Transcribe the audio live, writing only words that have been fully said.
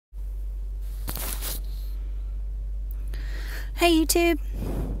Hey YouTube,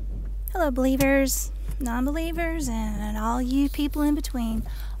 hello believers, non-believers, and all you people in between.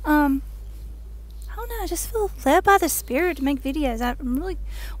 I don't know, I just feel led by the Spirit to make videos.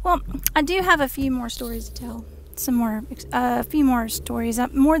 I do have a few more stories to tell. A few more stories.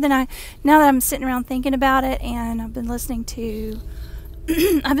 More than now that I'm sitting around thinking about it, and I've been listening to,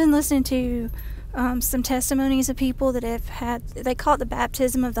 some testimonies of people that have had, they call it the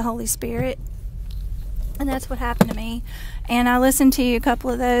baptism of the Holy Spirit. And that's what happened to me. And I listened to a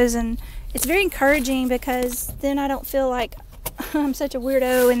couple of those, and it's very encouraging because then I don't feel like I'm such a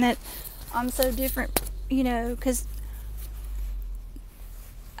weirdo and that I'm so different, because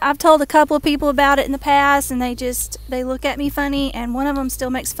I've told a couple of people about it in the past, and they look at me funny, and one of them still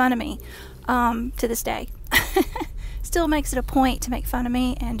makes fun of me to this day. Still makes it a point to make fun of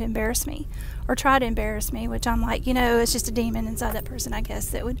me and embarrass me, or try to embarrass me, which I'm like, it's just a demon inside that person, I guess,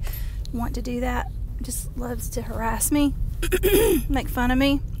 that would want to do that. Just loves to harass me, make fun of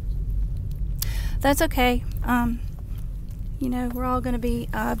me. That's okay. We're all going to be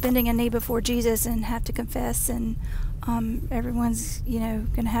bending a knee before Jesus and have to confess, and everyone's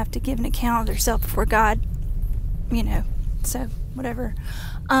going to have to give an account of themselves before God. So whatever.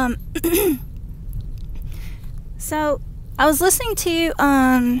 So I was listening to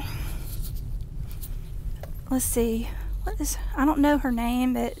let's see. I don't know her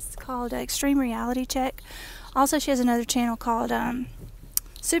name, but it's called Extreme Reality Check. Also, she has another channel called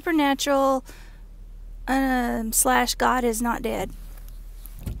Supernatural / God is Not Dead.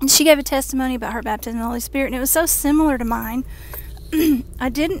 And she gave a testimony about her baptism in the Holy Spirit, and it was so similar to mine. I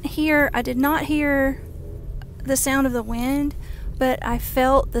did not hear the sound of the wind, but I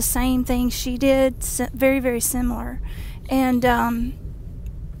felt the same thing she did, very, very similar. And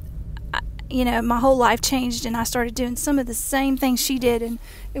my whole life changed, and I started doing some of the same things she did, and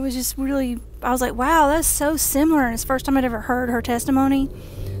it was just really, I was like, wow, that's so similar, and it's the first time I'd ever heard her testimony.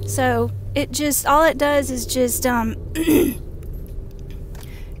 So all it does is just,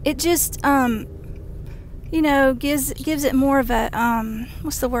 it just, gives it more of a,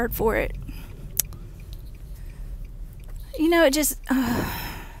 what's the word for it?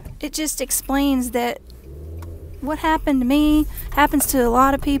 It just explains that what happened to me happens to a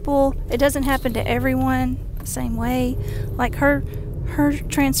lot of people. It doesn't happen to everyone the same way. Like her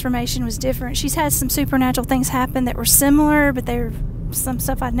transformation was different. She's had some supernatural things happen that were similar, but they're some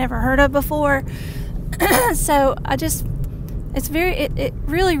stuff I'd never heard of before. So it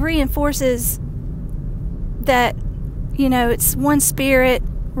really reinforces that, it's one spirit.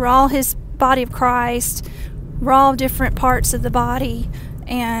 We're all his body of Christ. We're all different parts of the body,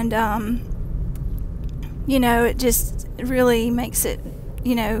 and it just really makes it,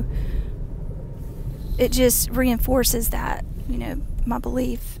 it just reinforces that, my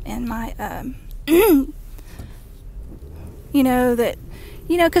belief and my,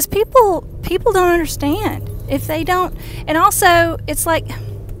 because people don't understand if they don't. And also, it's like,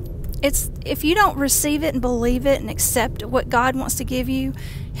 if you don't receive it and believe it and accept what God wants to give you,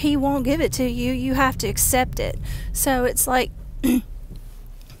 he won't give it to you. You have to accept it. So it's like,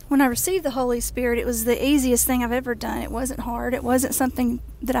 when I received the Holy Spirit, it was the easiest thing I've ever done. It wasn't hard. It wasn't something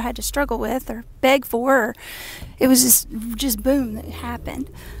that I had to struggle with or beg for. It was just boom, that it happened.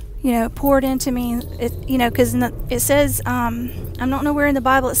 Poured into me. Because it says, I don't know where in the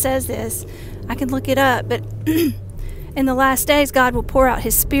Bible it says this. I can look it up, but in the last days, God will pour out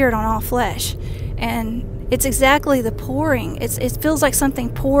his Spirit on all flesh. And it's exactly the pouring. It feels like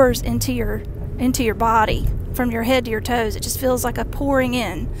something pours into your body. From your head to your toes. It just feels like a pouring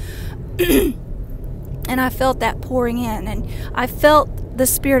in. And I felt that pouring in, and I felt the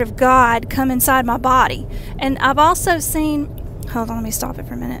Spirit of God come inside my body. And I've also seen, hold on, let me stop it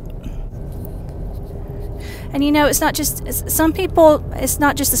for a minute. And it's not just, some people, it's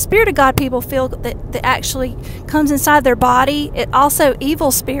not just the Spirit of God people feel that actually comes inside their body. It also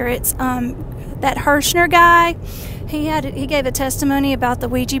evil spirits. That Hirschner guy, he gave a testimony about the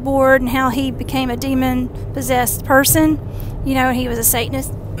Ouija board and how he became a demon-possessed person. He was a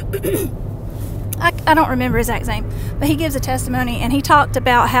Satanist. I don't remember his exact name, but he gives a testimony, and he talked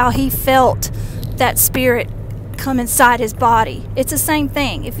about how he felt that spirit come inside his body. It's the same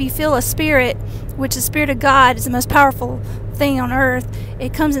thing. If you feel a spirit, which the Spirit of God is the most powerful thing on earth,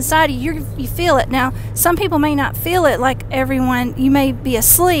 it comes inside of you. You feel it. Now, some people may not feel it like everyone. You may be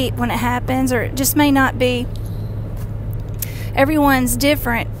asleep when it happens, or it just may not be. Everyone's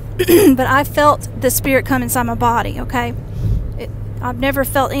different. But I felt the Spirit come inside my body, okay? I've never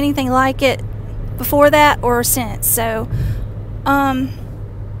felt anything like it before that or since. So, and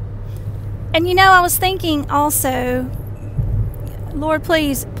I was thinking also, Lord,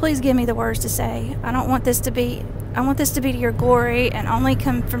 please give me the words to say. I want this to be to your glory and only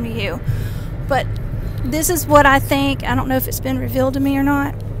come from you. But this is what I think. I don't know if it's been revealed to me or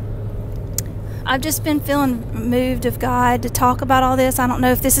not. I've just been feeling moved of God to talk about all this. I don't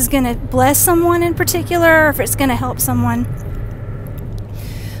know if this is going to bless someone in particular or if it's going to help someone.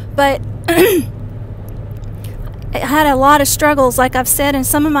 But I had a lot of struggles, like I've said in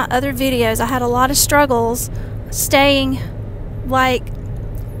some of my other videos. I had a lot of struggles staying like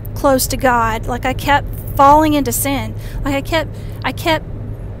close to God. Like I kept falling into sin. Like I kept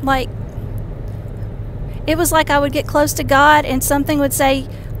like, it was like I would get close to God and something would say,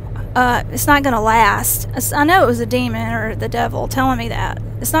 it's not going to last. I know it was a demon or the devil telling me that.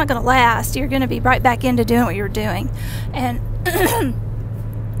 It's not going to last. You're going to be right back into doing what you were doing. And I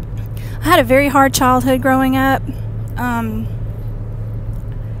had a very hard childhood growing up.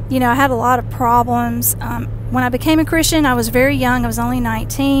 You know, I had a lot of problems. When I became a Christian, I was very young. I was only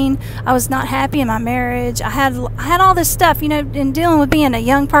 19. I was not happy in my marriage. I had all this stuff. You know, in dealing with being a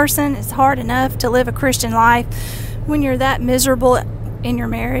young person, it's hard enough to live a Christian life when you're that miserable in your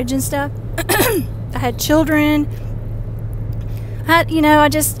marriage and stuff. I had children. You know, I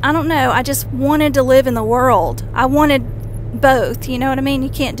don't know. I just wanted to live in the world. I wanted both. You know what I mean? You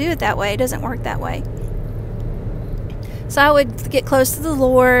can't do it that way. It doesn't work that way. So I would get close to the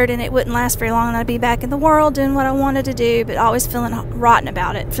Lord, and it wouldn't last very long, and I'd be back in the world doing what I wanted to do, but always feeling rotten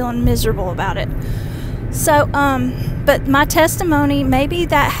about it, feeling miserable about it. So, but my testimony, maybe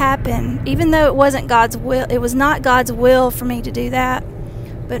that happened, even though it wasn't God's will. It was not God's will for me to do that.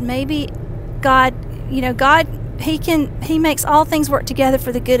 But maybe God, you know, God, He makes all things work together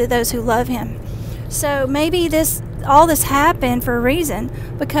for the good of those who love Him. So maybe all this happened for a reason,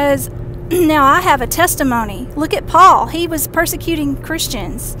 because now I have a testimony. Look at Paul. He was persecuting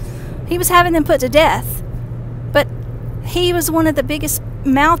Christians. He was having them put to death. But he was one of the biggest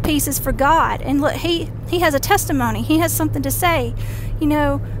mouthpieces for God. And look, he has a testimony. He has something to say. You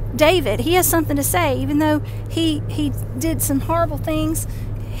know, David, he has something to say. Even though he did some horrible things,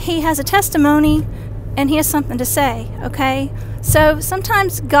 he has a testimony and he has something to say, okay? So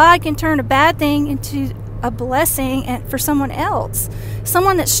sometimes God can turn a bad thing into a blessing and for someone else,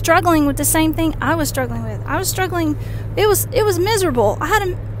 someone that's struggling with the same thing I was struggling with. I was struggling. It was miserable. I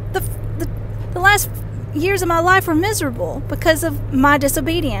had the last years of my life were miserable because of my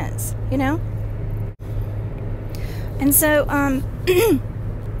disobedience, you know. And so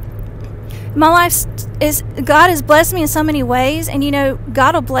my life God has blessed me in so many ways, and you know,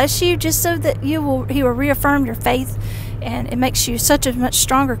 God will bless you just so that He will reaffirm your faith. And it makes you such a much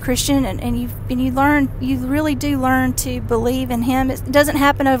stronger Christian, and you really do learn to believe in Him. It doesn't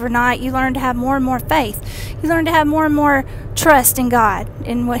happen overnight. You learn to have more and more faith. You learn to have more and more trust in God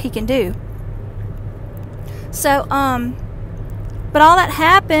and what He can do. So, but all that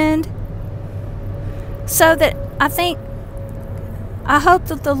happened so that I hope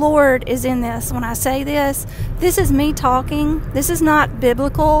that the Lord is in this. When I say this is me talking. This is not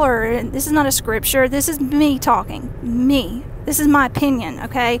biblical, or this is not a scripture. This is me talking. Me. This is my opinion,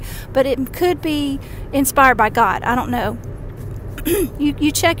 okay? But it could be inspired by God. I don't know.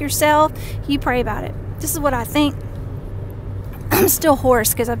 You check yourself. You pray about it. This is what I think. I'm still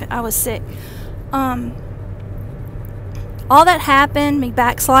hoarse because I was sick. All that happened, me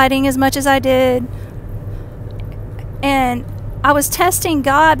backsliding as much as I did, and I was testing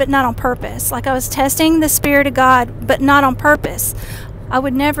God, but not on purpose. Like I was testing the Spirit of God, but not on purpose. I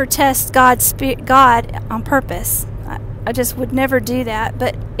would never test God on purpose. I just would never do that.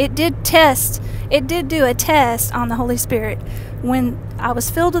 But it did do a test on the Holy Spirit. When I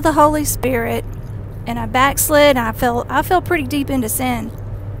was filled with the Holy Spirit and I backslid, and I fell pretty deep into sin.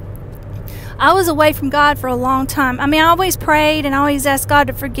 I was away from God for a long time. I mean, I always prayed and I always asked God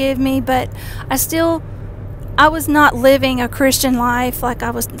to forgive me, but I was not living a Christian life like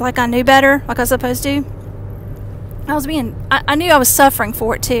I knew better, like I was supposed to. I knew I was suffering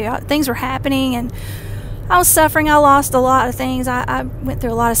for it too. Things were happening and I was suffering. I lost a lot of things. I went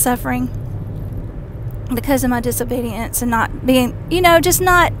through a lot of suffering because of my disobedience and not being, just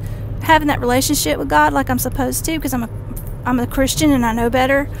not having that relationship with God like I'm supposed to, because I'm a Christian and I know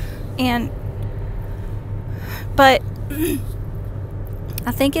better. But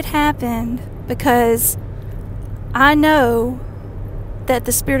I think it happened because I know that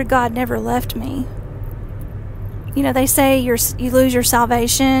the Spirit of God never left me. They say you lose your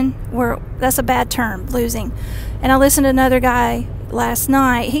salvation. That's a bad term, losing. And I listened to another guy last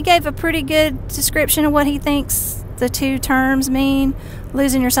night. He gave a pretty good description of what he thinks the two terms mean,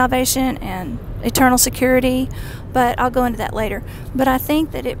 losing your salvation and eternal security. But I'll go into that later. But I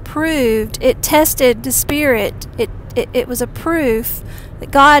think that it tested the Spirit. It it was a proof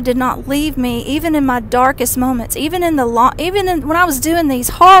that God did not leave me, even in my darkest moments, even in when I was doing these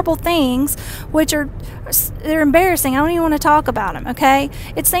horrible things, which they're embarrassing. I don't even want to talk about them. Okay,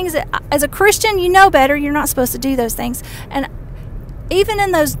 it's things that, as a Christian, you know better. You're not supposed to do those things. And even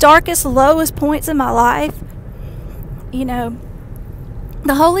in those darkest, lowest points in my life, you know,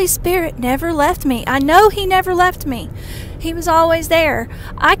 the Holy Spirit never left me. I know He never left me. He was always there.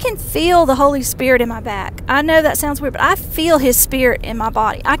 I can feel the Holy Spirit in my back. I know that sounds weird, but I feel His Spirit in my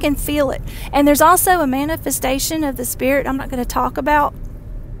body. I can feel it. And there's also a manifestation of the Spirit I'm not going to talk about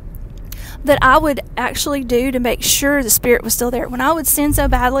that I would actually do to make sure the Spirit was still there. When I would sin so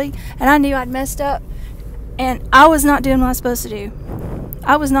badly and I knew I'd messed up and I was not doing what I was supposed to do,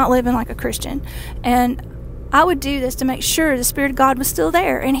 I was not living like a Christian, and I would do this to make sure the Spirit of God was still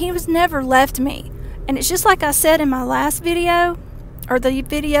there, and He was never left me. And it's just like I said in my last video, or the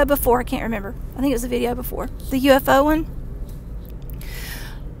video before, I can't remember. I think it was the video before, the UFO one.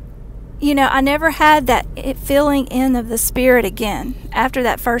 You know, I never had that feeling in of the Spirit again after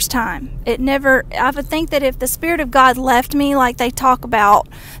that first time. I would think that if the Spirit of God left me, like they talk about,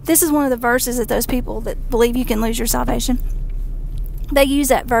 this is one of the verses that those people that believe you can lose your salvation, they use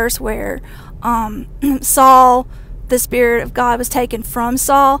that verse where Saul, the Spirit of God was taken from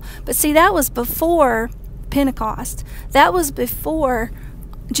Saul. But see, that was before Pentecost. That was before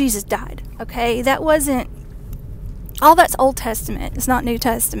Jesus died. Okay, that wasn't, all that's Old Testament. It's not New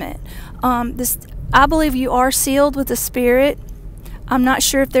Testament. I believe you are sealed with the Spirit. I'm not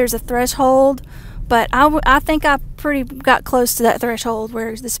sure if there's a threshold, but I think I pretty got close to that threshold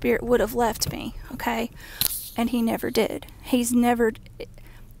where the Spirit would have left me. Okay, and He never did.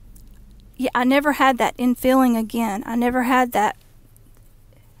 I never had that infilling again. I never had that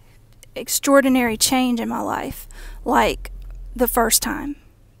extraordinary change in my life like the first time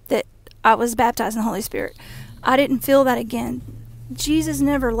that I was baptized in the Holy Spirit. I didn't feel that again. Jesus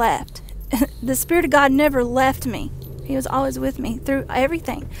never left. The Spirit of God never left me. He was always with me through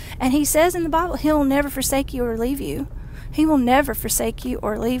everything. And He says in the Bible, He'll never forsake you or leave you. He will never forsake you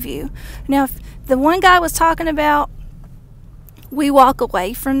or leave you. Now, if the one guy was talking about we walk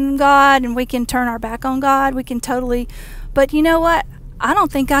away from God and we can turn our back on God, we can totally, but you know what? I don't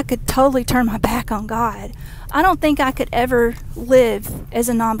think I could totally turn my back on God. I don't think I could ever live as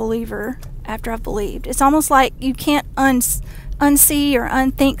a non-believer after I've believed. It's almost like you can't unsee or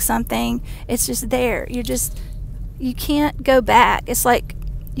unthink something. It's just there. You can't go back. It's like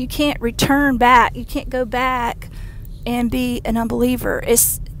you can't return back. You can't go back and be an unbeliever.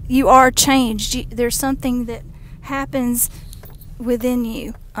 You are changed. There's something that happens within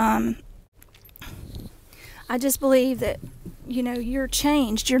you. I just believe that, you know, you're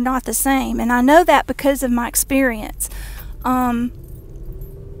changed. You're not the same. And I know that because of my experience.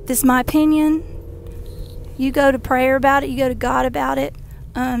 This is my opinion. You go to prayer about it. You go to God about it.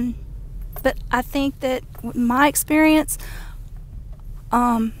 But I think that my experience,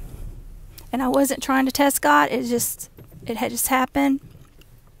 and I wasn't trying to test God. It had just happened.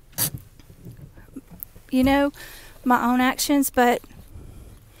 You know, my own actions, but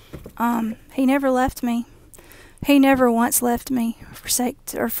He never left me. He never once left me,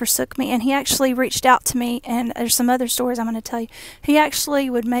 forsook me, and He actually reached out to me, and there's some other stories I'm going to tell you. He actually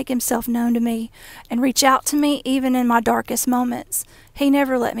would make Himself known to me and reach out to me even in my darkest moments. He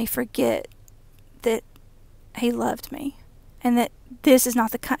never let me forget that He loved me, and that this is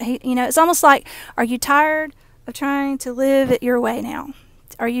not the kind, you know, it's almost like, are you tired of trying to live it your way now?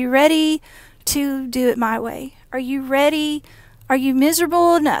 Are you ready to do it my way? Are you ready? Are you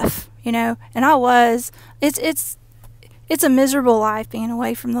miserable enough? You know, and I was. It's a miserable life being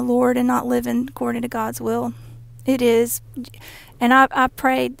away from the Lord and not living according to God's will. It is. And I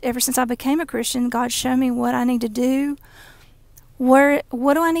prayed ever since I became a Christian, God, show me what I need to do. What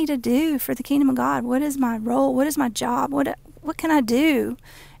do I need to do for the kingdom of God? What is my role? What is my job? What can I do?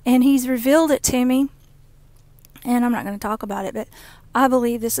 And He's revealed it to me. And I'm not going to talk about it, but I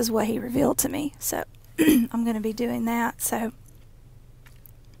believe this is what He revealed to me. So I'm going to be doing that. So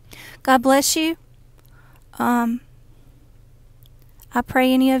God bless you. I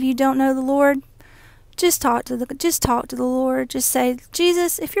pray any of you don't know the Lord, just talk to the Lord. Just say,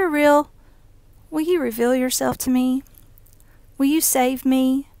 Jesus, if you're real, will you reveal yourself to me? Will you save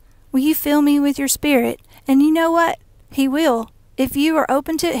me? Will you fill me with your Spirit? And you know what? He will. If you are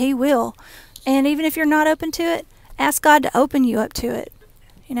open to it, He will. And even if you're not open to it, ask God to open you up to it.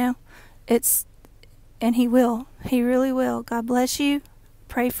 You know, and He will. He really will. God bless you.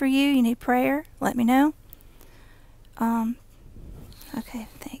 Pray for you. You need prayer, let me know. Okay,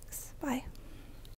 thanks. Bye.